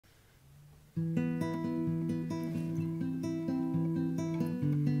I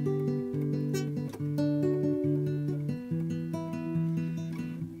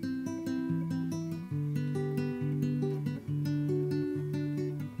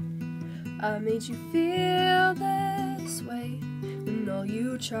made you feel this way when all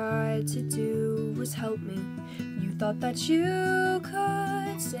you tried to do was help me. You thought that you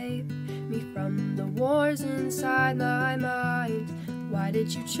could save me from the wars inside my mind. Why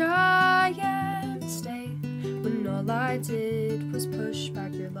did you try and stay when all I did was push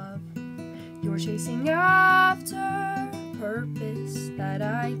back your love? You're chasing after purpose that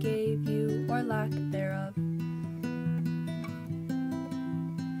I gave you, or lack thereof.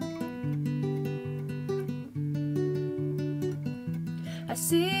 I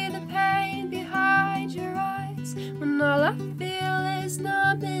see the pain behind your eyes when all I feel is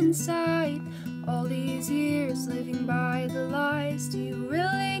numb inside. All these years living by the lies. Do you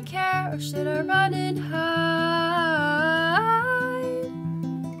really care, or should I run and hide?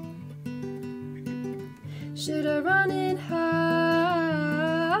 Should I run and hide?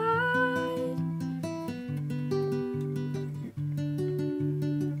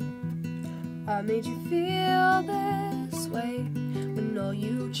 I made you feel this way when all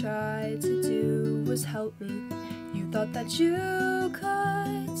you tried to do was help me. You thought that you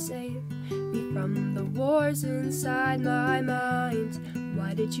could save me from the wars inside my mind.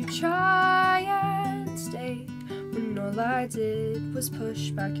 Why did you try and stay when all I did was push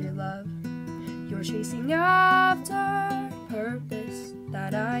back your love? You're chasing after purpose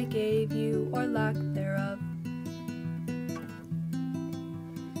that I gave you, or lack thereof.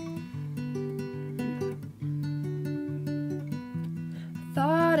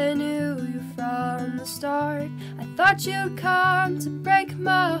 Thought I knew you from the start. I thought you'd come to break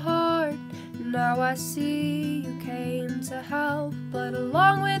my heart. Now I see you came to help, but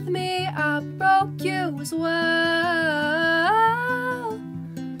along with me I broke you as well.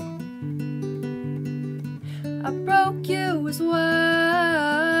 I broke you as well.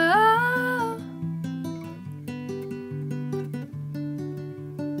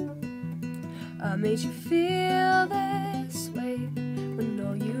 I made you feel this way when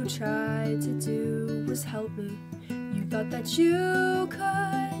all you tried to do was help me. You thought that you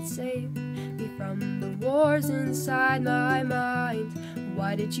could save me from the wars inside my mind.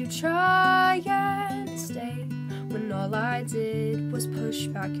 Why did you try and stay when all I did was push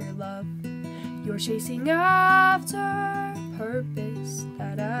back your love? You're chasing after purpose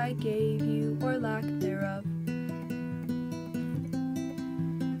that I gave you, or lack thereof.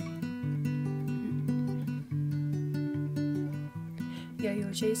 Yeah,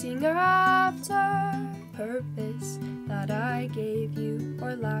 you're chasing after purpose that I gave you,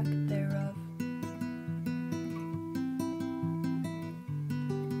 or lack thereof.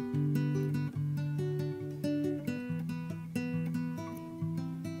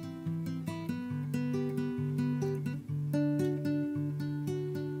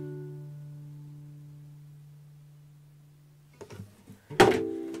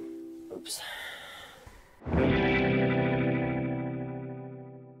 Oops.